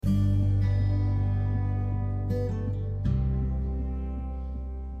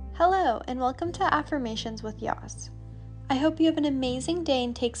Hello, and welcome to Affirmations with Yas. I hope you have an amazing day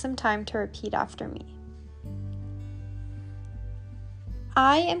and take some time to repeat after me.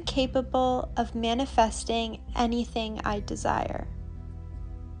 I am capable of manifesting anything I desire.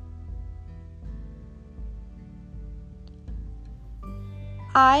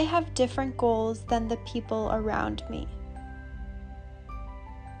 I have different goals than the people around me.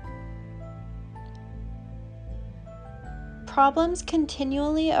 Problems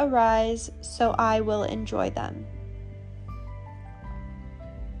continually arise, so I will enjoy them.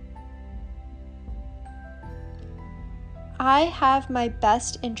 I have my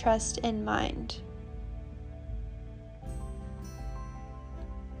best interest in mind.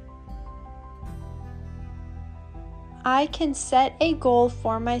 I can set a goal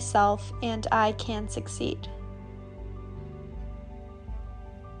for myself and I can succeed.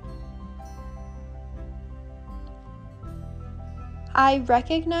 I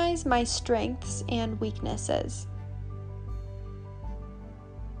recognize my strengths and weaknesses.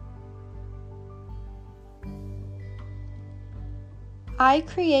 I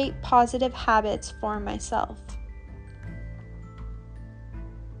create positive habits for myself.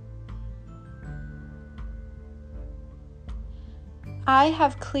 I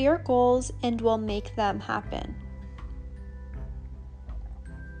have clear goals and will make them happen.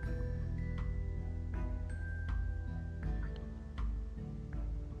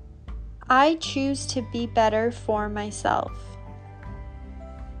 I choose to be better for myself.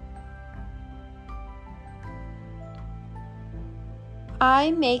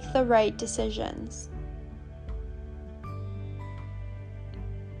 I make the right decisions.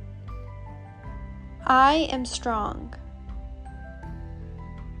 I am strong.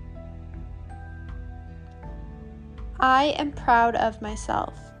 I am proud of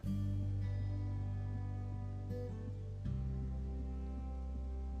myself.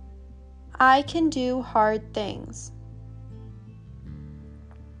 I can do hard things.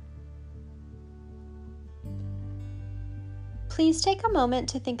 Please take a moment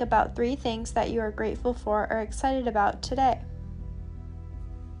to think about 3 things that you are grateful for or excited about today.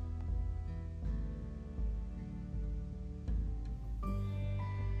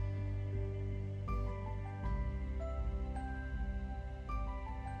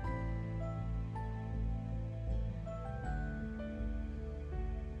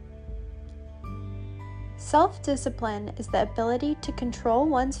 Self-discipline is the ability to control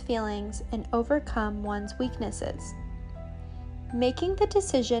one's feelings and overcome one's weaknesses. Making the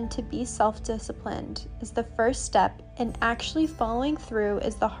decision to be self-disciplined is the first step, and actually following through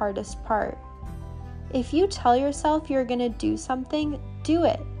is the hardest part. If you tell yourself you're going to do something, do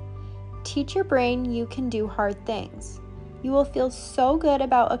it. Teach your brain you can do hard things. You will feel so good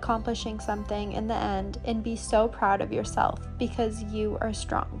about accomplishing something in the end and be so proud of yourself because you are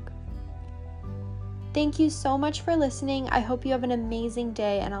strong. Thank you so much for listening. I hope you have an amazing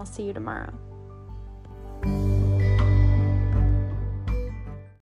day, and I'll see you tomorrow.